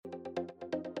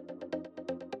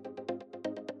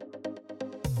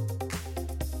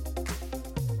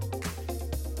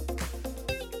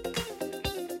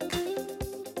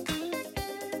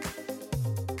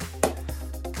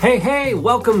Hey,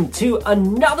 welcome to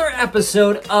another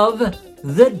episode of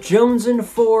The Jones and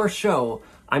Four Show.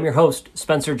 I'm your host,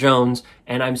 Spencer Jones,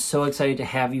 and I'm so excited to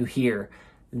have you here.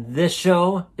 This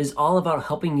show is all about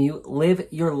helping you live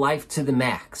your life to the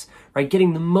max, right?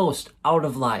 Getting the most out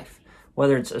of life.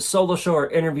 Whether it's a solo show or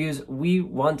interviews, we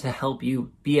want to help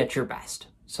you be at your best.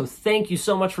 So thank you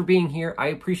so much for being here. I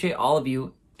appreciate all of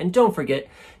you. And don't forget,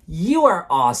 you are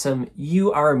awesome.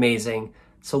 You are amazing.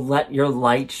 So let your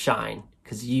light shine,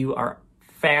 because you are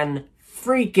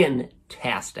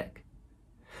fan-freaking-tastic.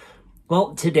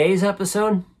 Well, today's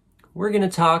episode, we're going to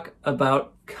talk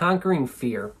about conquering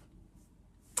fear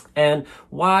and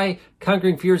why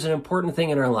conquering fear is an important thing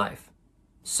in our life.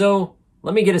 So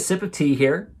let me get a sip of tea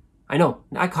here. I know,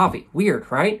 not coffee.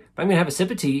 Weird, right? But I'm going to have a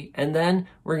sip of tea, and then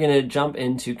we're going to jump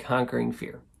into conquering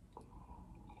fear.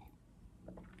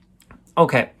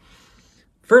 Okay,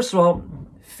 first of all,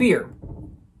 fear.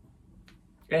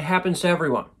 It happens to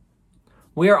everyone.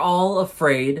 We are all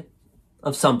afraid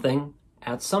of something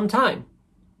at some time.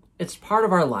 It's part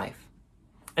of our life.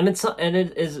 And it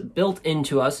is built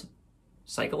into us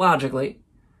psychologically,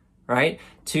 right?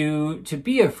 To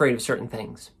be afraid of certain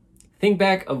things. Think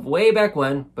back of way back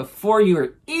when, before you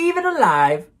were even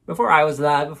alive, before I was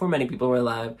alive, before many people were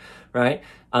alive, right?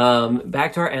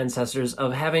 Back to our ancestors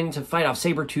of having to fight off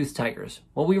saber-toothed tigers.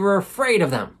 Well, we were afraid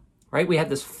of them, right? We had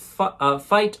this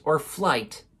fight or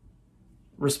flight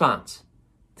response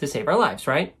to save our lives,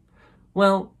 right?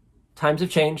 Well, times have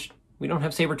changed. We don't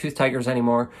have saber-toothed tigers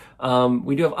anymore.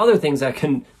 We do have other things that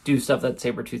can do stuff that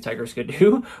saber-toothed tigers could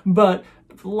do, but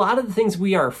a lot of the things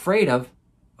we are afraid of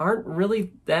aren't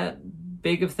really that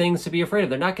big of things to be afraid of.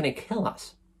 They're not going to kill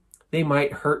us. They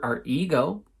might hurt our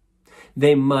ego.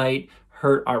 They might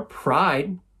hurt our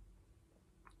pride,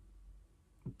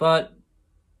 but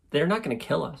they're not going to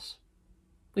kill us.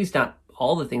 At least not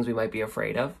all the things we might be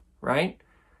afraid of, right?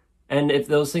 And if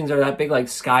those things are that big, like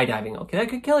skydiving, okay, that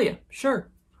could kill you, sure.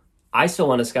 I still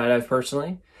want to skydive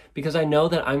personally because I know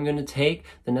that I'm going to take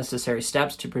the necessary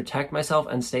steps to protect myself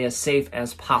and stay as safe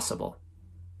as possible,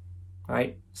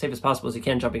 right? Safe as possible as you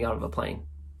can jumping out of a plane.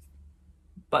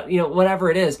 But, whatever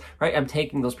it is, right, I'm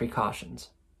taking those precautions.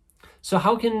 So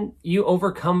how can you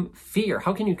overcome fear?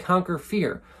 How can you conquer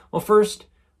fear? Well, first,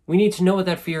 we need to know what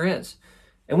that fear is.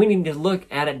 And we need to look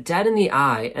at it dead in the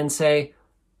eye and say,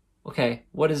 okay,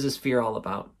 what is this fear all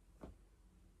about?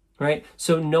 Right?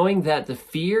 So knowing that the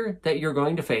fear that you're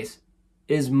going to face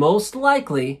is most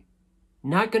likely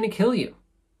not going to kill you.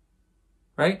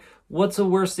 Right? What's the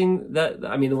worst thing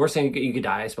the worst thing you could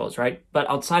die, I suppose, right? But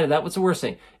outside of that, what's the worst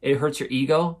thing? It hurts your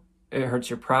ego. It hurts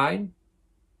your pride.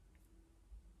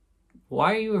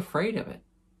 Why are you afraid of it?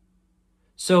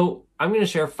 So I'm going to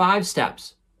share 5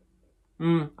 steps.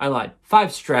 I lied.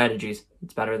 5 strategies.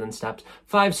 It's better than steps.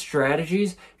 5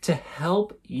 strategies to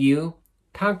help you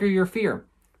conquer your fear.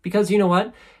 Because you know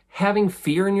what? Having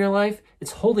fear in your life,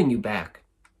 it's holding you back.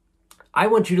 I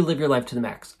want you to live your life to the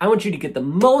max. I want you to get the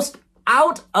most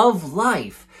out of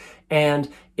life. And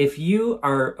if you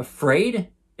are afraid,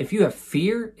 if you have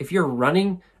fear, if you're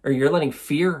running or you're letting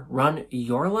fear run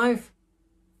your life,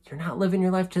 you're not living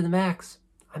your life to the max.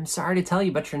 I'm sorry to tell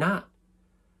you, but you're not.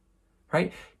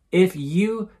 Right? If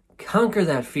you conquer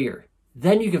that fear,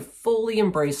 then you can fully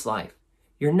embrace life.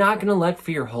 You're not going to let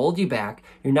fear hold you back.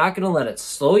 You're not going to let it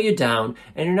slow you down.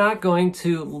 And you're not going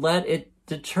to let it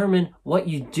determine what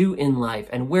you do in life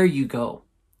and where you go.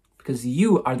 Because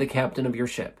you are the captain of your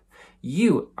ship.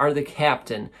 You are the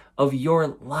captain of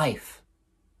your life.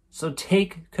 So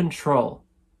take control.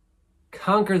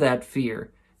 Conquer that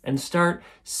fear and start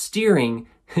steering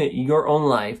your own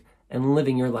life and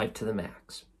living your life to the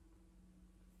max.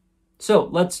 So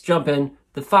let's jump in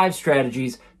the 5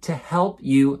 strategies to help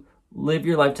you live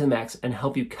your life to the max and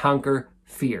help you conquer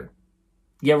fear.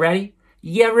 You ready?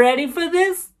 You ready for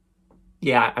this?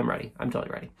 Yeah, I'm ready. I'm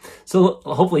totally ready. So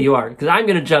hopefully you are, because I'm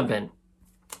going to jump in.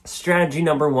 Strategy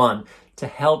number 1 to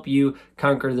help you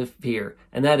conquer the fear,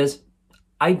 and that is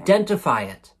identify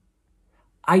it.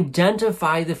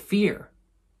 Identify the fear.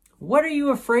 What are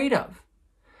you afraid of?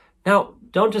 Now,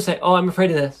 don't just say, oh, I'm afraid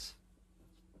of this.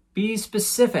 Be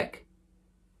specific.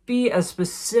 Be as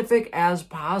specific as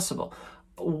possible.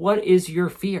 What is your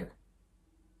fear?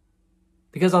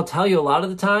 Because I'll tell you a lot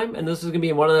of the time, and this is going to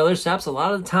be one of the other steps, a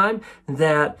lot of the time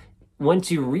that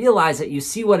once you realize it, you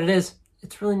see what it is,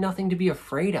 it's really nothing to be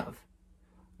afraid of.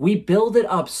 We build it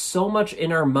up so much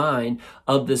in our mind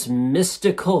of this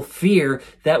mystical fear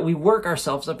that we work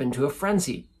ourselves up into a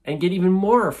frenzy and get even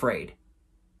more afraid.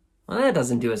 Well, that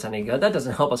doesn't do us any good. That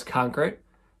doesn't help us conquer it.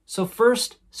 So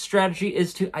first strategy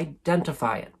is to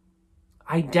identify it.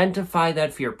 Identify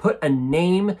that fear. Put a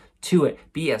name to it.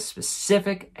 Be as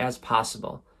specific as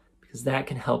possible, because that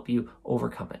can help you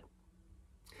overcome it.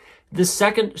 The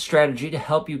second strategy to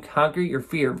help you conquer your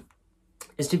fear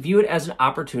is to view it as an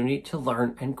opportunity to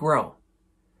learn and grow.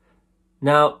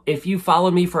 Now, if you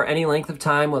followed me for any length of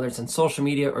time, whether it's on social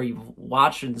media or you've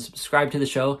watched and subscribed to the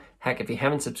show, heck, if you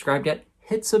haven't subscribed yet,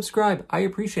 hit subscribe. I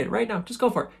appreciate it right now. Just go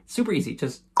for it. It's super easy.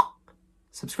 Just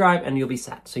subscribe and you'll be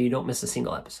set so you don't miss a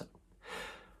single episode.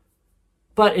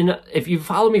 But if you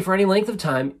follow me for any length of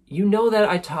time, you know that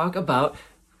I talk about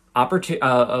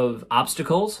of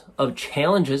obstacles, of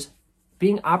challenges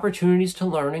being opportunities to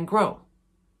learn and grow.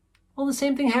 Well, the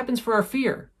same thing happens for our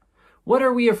fear. What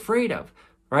are we afraid of,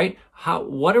 right?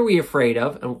 What are we afraid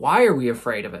of, and why are we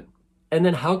afraid of it? And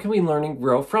then how can we learn and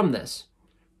grow from this,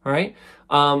 right?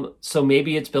 So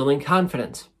maybe it's building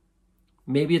confidence.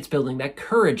 Maybe it's building that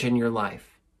courage in your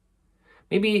life.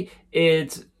 Maybe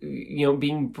it's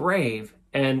being brave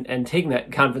and taking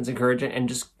that confidence and courage and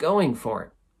just going for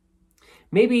it.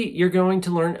 Maybe you're going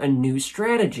to learn a new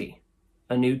strategy,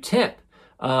 a new tip,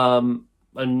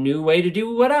 a new way to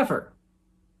do whatever.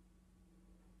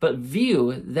 But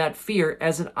view that fear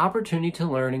as an opportunity to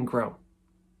learn and grow.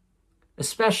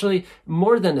 Especially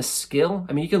more than a skill.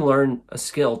 I mean, you can learn a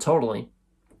skill totally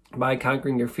by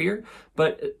conquering your fear,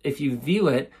 but if you view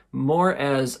it more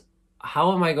as,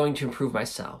 how am I going to improve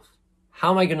myself?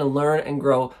 How am I going to learn and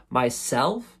grow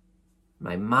myself,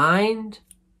 my mind,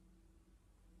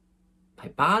 my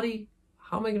body?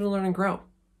 How am I going to learn and grow?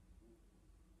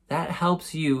 That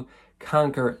helps you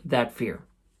conquer that fear.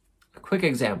 A quick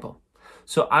example.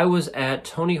 So I was at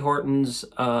Tony Horton's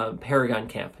Paragon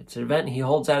Camp. It's an event he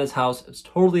holds at his house. It's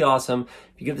totally awesome.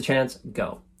 If you get the chance,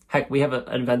 go. Heck, we have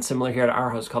an event similar here at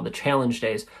our house called the Challenge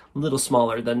Days, a little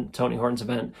smaller than Tony Horton's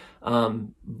event,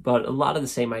 but a lot of the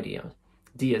same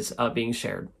ideas being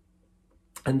shared.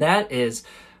 And that is,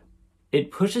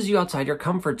 it pushes you outside your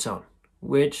comfort zone,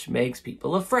 which makes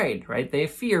people afraid, right? They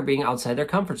fear being outside their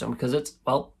comfort zone because it's,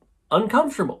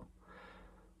 uncomfortable.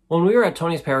 When we were at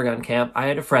Tony's Paragon Camp, I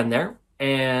had a friend there,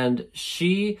 and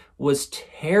she was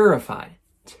terrified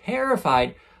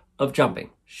of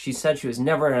jumping. She said she was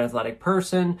never an athletic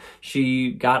person.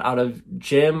 She got out of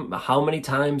gym how many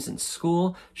times in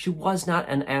school. She was not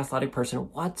an athletic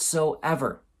person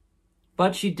whatsoever.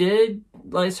 But she did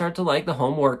start to like the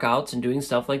home workouts and doing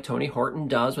stuff like Tony Horton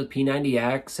does with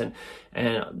P90X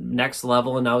and Next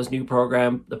Level, and now his new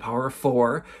program, The Power of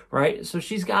 4, right? So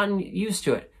she's gotten used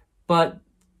to it. But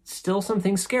still some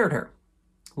things scared her,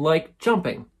 like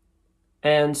jumping.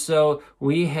 And so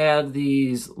we had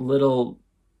these little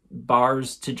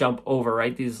bars to jump over,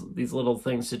 right? These little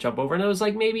things to jump over. And it was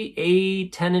like maybe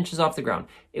 10 inches off the ground.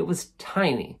 It was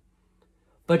tiny.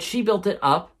 But she built it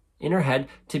up in her head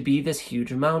to be this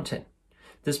huge mountain.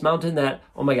 This mountain that,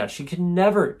 oh my gosh, she could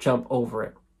never jump over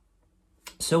it.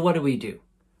 So what do?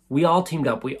 We all teamed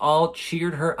up. We all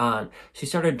cheered her on. She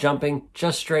started jumping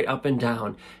just straight up and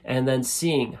down, and then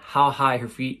seeing how high her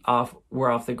feet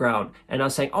were off the ground. And I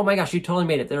was saying, oh my gosh, you totally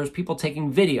made it. There was people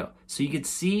taking video. So you could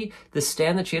see the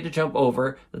stand that she had to jump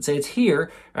over. Let's say it's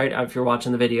here, right, if you're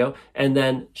watching the video. And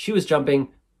then she was jumping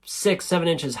 6-7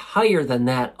 inches higher than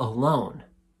that alone,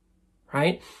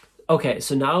 right? Okay,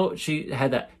 so now she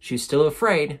had that. She's still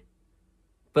afraid,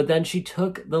 but then she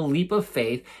took the leap of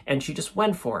faith and she just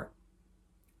went for it.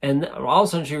 And all of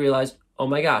a sudden she realized, oh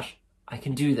my gosh, I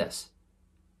can do this.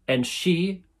 And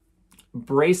she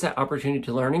embraced that opportunity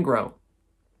to learn and grow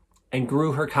and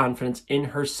grew her confidence in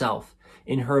herself,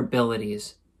 in her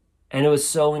abilities. And it was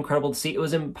so incredible to see. It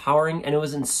was empowering and it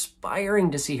was inspiring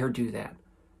to see her do that.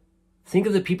 Think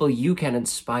of the people you can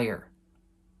inspire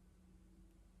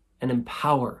and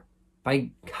empower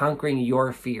by conquering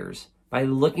your fears, by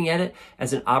looking at it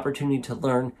as an opportunity to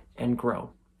learn and grow.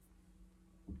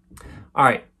 All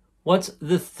right, what's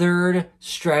the third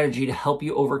strategy to help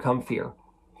you overcome fear?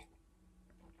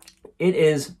 It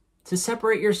is to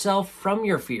separate yourself from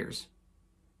your fears.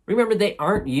 Remember, they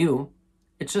aren't you.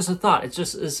 It's just a thought. It's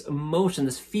just this emotion,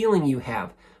 this feeling you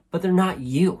have, but they're not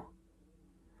you.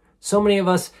 So many of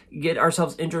us get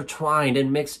ourselves intertwined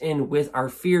and mixed in with our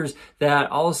fears that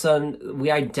all of a sudden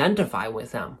we identify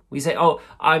with them. We say, oh,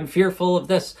 I'm fearful of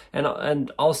this. And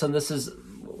all of a sudden this is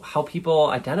how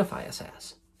people identify us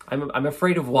as. I'm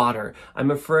afraid of water. I'm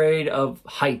afraid of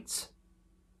heights.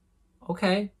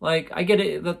 Okay, like I get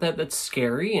it that's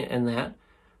scary and that,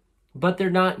 but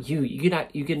they're not you.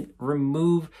 You can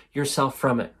remove yourself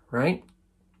from it, right?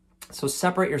 So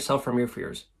separate yourself from your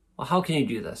fears. Well, how can you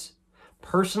do this?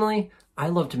 Personally, I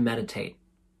love to meditate.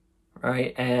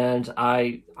 right? And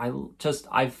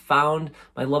I've found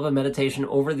my love of meditation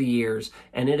over the years,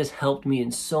 and it has helped me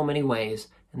in so many ways.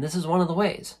 And this is one of the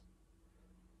ways.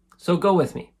 So go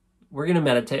with me. We're going to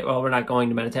meditate. Well, we're not going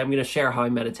to meditate. I'm going to share how I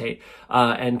meditate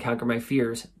and conquer my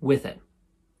fears with it.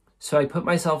 So I put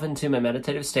myself into my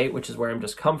meditative state, which is where I'm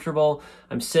just comfortable.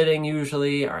 I'm sitting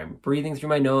usually, or I'm breathing through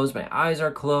my nose. My eyes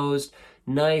are closed.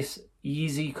 Nice,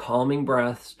 easy, calming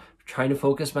breaths, trying to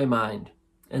focus my mind.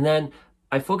 And then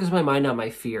I focus my mind on my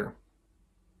fear.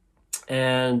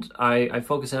 And I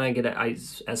focus and I get it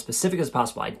as specific as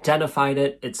possible. I identified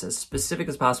it. It's as specific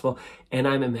as possible. And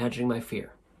I'm imagining my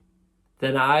fear.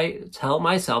 Then I tell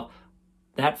myself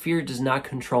that fear does not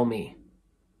control me.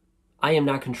 I am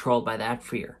not controlled by that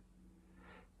fear.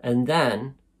 And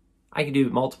then I can do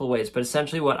it multiple ways, but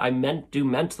essentially what I do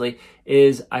mentally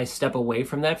is I step away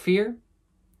from that fear.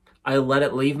 I let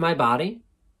it leave my body,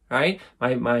 right?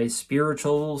 My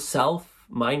spiritual self,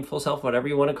 mindful self, whatever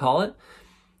you want to call it.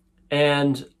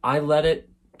 And I let it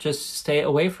just stay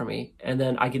away from me. And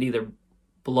then I could either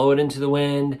blow it into the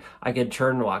wind, I could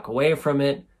turn and walk away from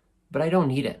it, but I don't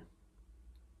need it.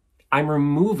 I'm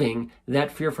removing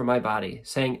that fear from my body,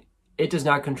 saying it does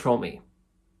not control me.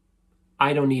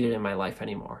 I don't need it in my life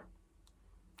anymore.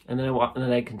 And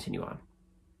then I continue on.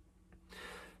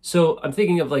 So I'm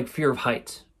thinking of like fear of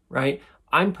heights, right?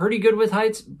 I'm pretty good with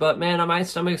heights, but man, my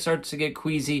stomach starts to get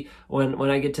queasy when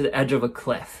I get to the edge of a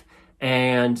cliff.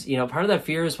 And, part of that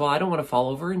fear is, well, I don't want to fall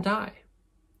over and die.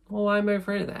 Well, why am I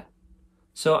afraid of that?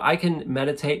 So I can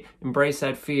meditate, embrace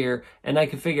that fear, and I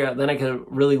can figure out, then I can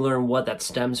really learn what that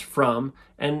stems from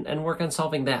and work on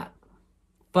solving that.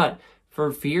 But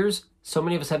for fears, so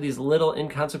many of us have these little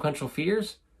inconsequential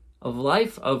fears of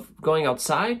life, of going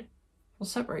outside. Well,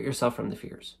 separate yourself from the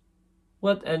fears.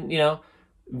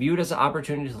 View it as an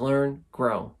opportunity to learn,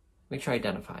 grow. Make sure I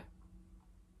identify.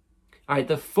 All right,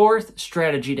 the fourth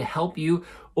strategy to help you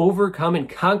overcome and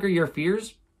conquer your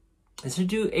fears is to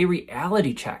do a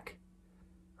reality check,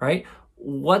 right?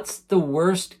 What's the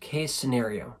worst case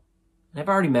scenario? And I've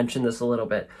already mentioned this a little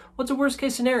bit. What's a worst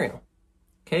case scenario?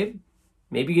 Okay,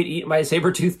 maybe you get eaten by a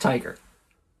saber-toothed tiger.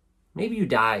 Maybe you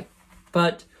die,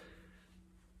 but,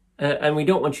 and we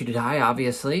don't want you to die,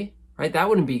 obviously, right? That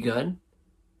wouldn't be good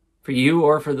for you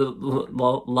or for the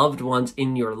loved ones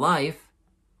in your life.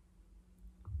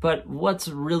 But what's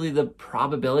really the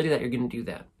probability that you're going to do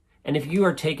that? And if you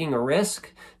are taking a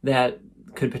risk that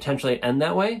could potentially end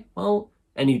that way, well,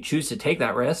 and you choose to take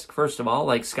that risk, first of all,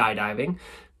 like skydiving,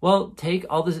 well, take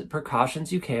all the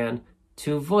precautions you can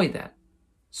to avoid that.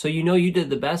 So you did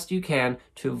the best you can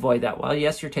to avoid that. Well,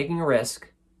 yes, you're taking a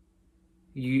risk.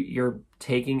 You're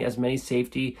taking as many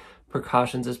safety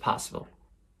precautions as possible.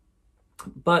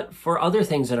 But for other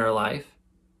things in our life,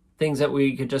 things that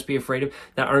we could just be afraid of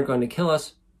that aren't going to kill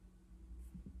us,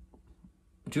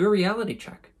 do a reality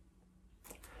check.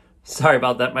 Sorry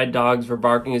about that. My dogs were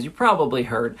barking, as you probably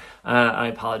heard. I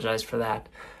apologize for that.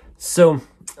 So,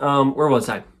 where was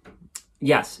I?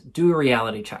 Yes, do a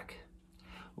reality check.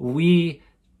 We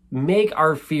make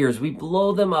our fears, we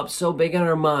blow them up so big in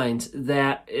our minds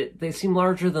that they seem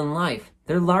larger than life.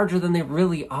 They're larger than they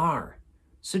really are.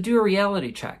 So do a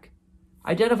reality check.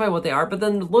 Identify what they are, but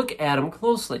then look at them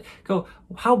closely. Go,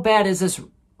 how bad is this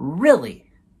really?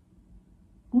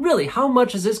 Really, how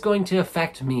much is this going to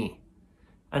affect me?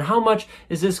 And how much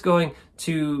is this going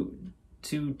to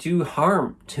do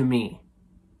harm to me?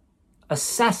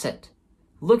 Assess it.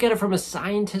 Look at it from a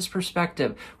scientist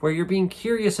perspective where you're being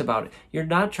curious about it. You're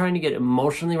not trying to get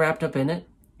emotionally wrapped up in it.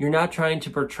 You're not trying to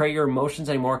portray your emotions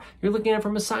anymore. You're looking at it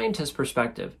from a scientist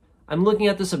perspective. I'm looking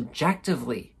at this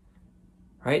objectively,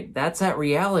 right? That's that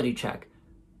reality check.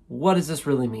 What does this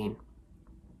really mean?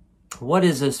 What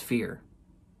is this fear?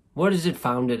 What is it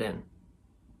founded in?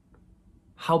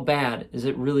 How bad is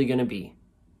it really going to be?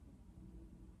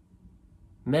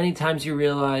 Many times you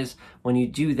realize when you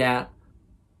do that,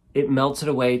 it melts it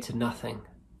away to nothing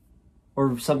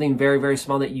or something very, very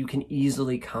small that you can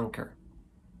easily conquer.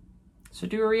 So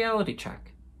do a reality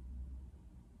check.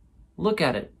 Look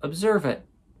at it, observe it,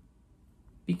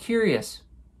 be curious,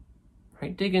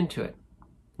 right? Dig into it,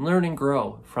 learn and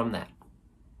grow from that.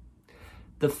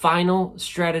 The final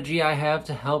strategy I have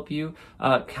to help you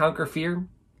conquer fear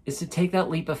is to take that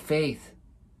leap of faith.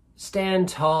 Stand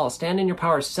tall, stand in your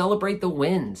power, celebrate the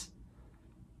wins.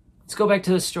 Let's go back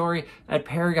to the story at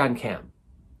Paragon Camp,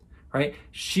 right?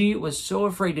 She was so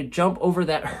afraid to jump over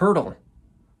that hurdle,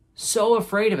 so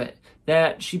afraid of it,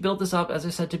 that she built this up, as I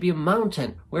said, to be a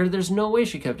mountain where there's no way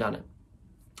she could have done it.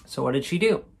 So what did she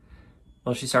do?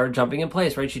 Well, she started jumping in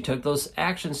place, right? She took those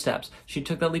action steps. She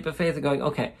took that leap of faith and going,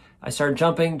 okay, I started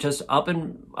jumping just up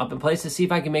in place to see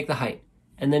if I can make the height.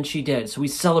 And then she did. So we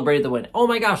celebrated the win. Oh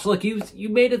my gosh, look, you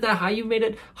made it that high. You made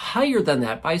it higher than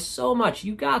that by so much.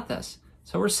 You got this.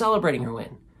 So we're celebrating her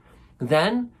win.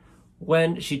 Then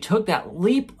when she took that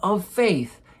leap of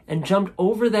faith and jumped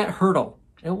over that hurdle,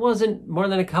 it wasn't more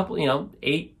than a couple,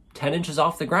 8, 10 inches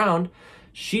off the ground.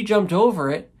 She jumped over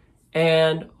it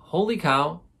and holy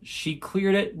cow, she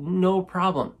cleared it no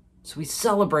problem. So we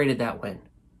celebrated that win.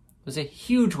 It was a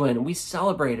huge win and we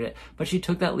celebrated it, but she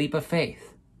took that leap of faith.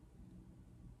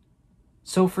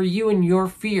 So for you and your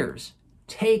fears,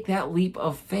 take that leap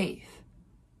of faith.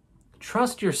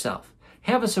 Trust yourself.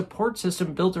 Have a support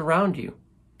system built around you,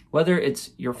 whether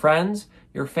it's your friends,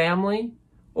 your family,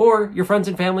 or your friends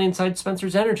and family inside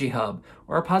Spencer's Energy Hub,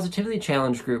 or our Positivity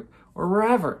Challenge group, or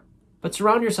wherever. But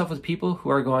surround yourself with people who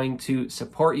are going to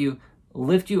support you,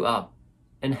 lift you up,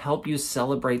 and help you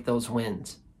celebrate those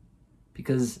wins,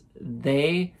 because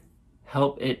they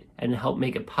help it and help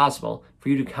make it possible for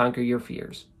you to conquer your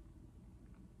fears.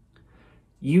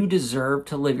 You deserve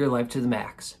to live your life to the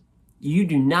max. You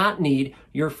do not need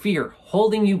your fear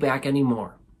holding you back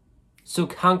anymore. So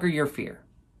conquer your fear.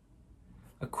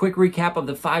 A quick recap of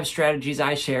the 5 strategies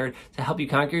I shared to help you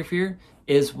conquer your fear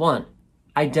is 1,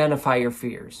 identify your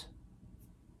fears.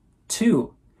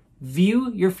 2,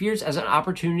 view your fears as an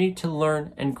opportunity to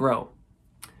learn and grow.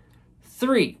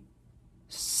 3,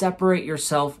 separate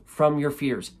yourself from your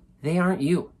fears. They aren't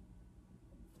you.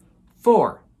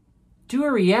 4, do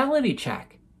a reality check.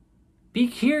 Be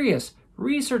curious,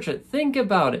 research it, think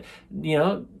about it,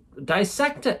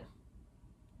 dissect it.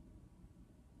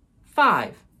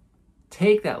 5,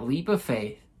 take that leap of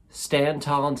faith, stand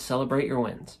tall and celebrate your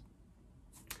wins.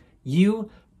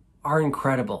 You are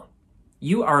incredible.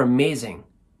 You are amazing.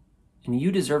 And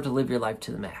you deserve to live your life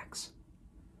to the max.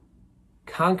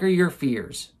 Conquer your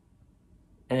fears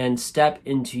and step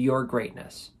into your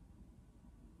greatness.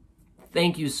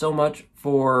 Thank you so much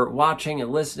for watching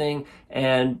and listening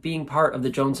and being part of the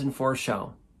Jones and Four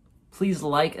Show. Please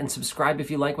like and subscribe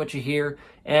if you like what you hear.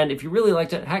 And if you really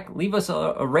liked it, heck, leave us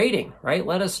a rating, right?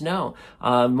 Let us know.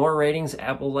 More ratings,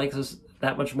 Apple likes us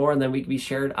that much more, and then we can be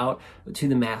shared out to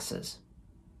the masses.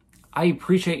 I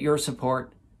appreciate your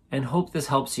support and hope this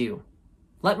helps you.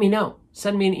 Let me know.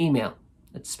 Send me an email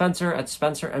at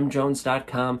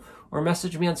spencer@spencermjones.com or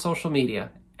message me on social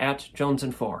media at Jones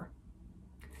and4.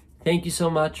 Thank you so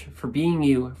much for being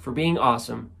you, for being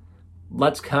awesome.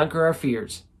 Let's conquer our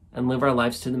fears and live our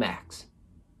lives to the max.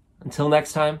 Until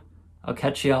next time, I'll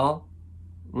catch you all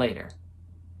later.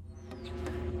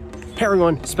 Hey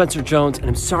everyone, Spencer Jones, and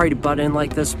I'm sorry to butt in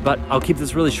like this, but I'll keep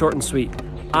this really short and sweet.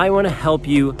 I want to help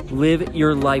you live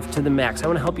your life to the max. I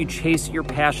want to help you chase your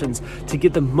passions to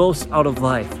get the most out of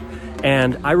life.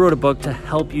 And I wrote a book to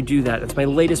help you do that. It's my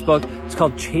latest book. It's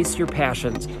called Chase Your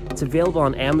Passions. It's available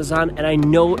on Amazon, and I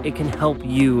know it can help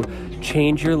you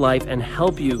change your life and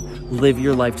help you live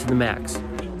your life to the max.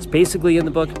 It's basically in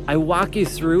the book, I walk you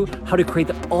through how to create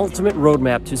the ultimate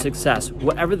roadmap to success.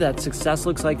 Whatever that success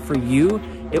looks like for you,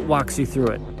 it walks you through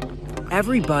it.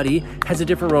 Everybody has a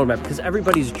different roadmap because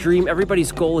everybody's dream,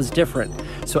 everybody's goal is different.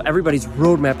 So everybody's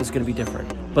roadmap is going to be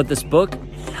different. But this book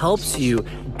helps you,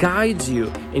 guides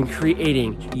you in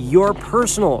creating your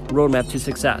personal roadmap to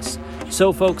success.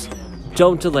 So folks,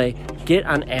 don't delay. Get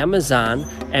on Amazon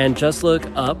and just look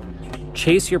up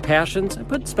Chase Your Passions. I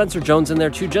put Spencer Jones in there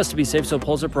too, just to be safe, so it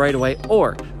pulls up right away.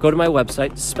 Or go to my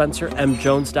website,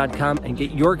 spencermjones.com, and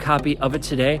get your copy of it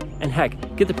today. And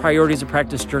heck, get the Priorities of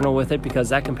Practice journal with it, because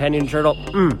that companion journal,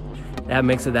 that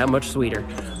makes it that much sweeter.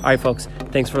 All right, folks,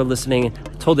 thanks for listening. I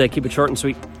told you I'd keep it short and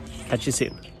sweet. Catch you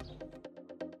soon.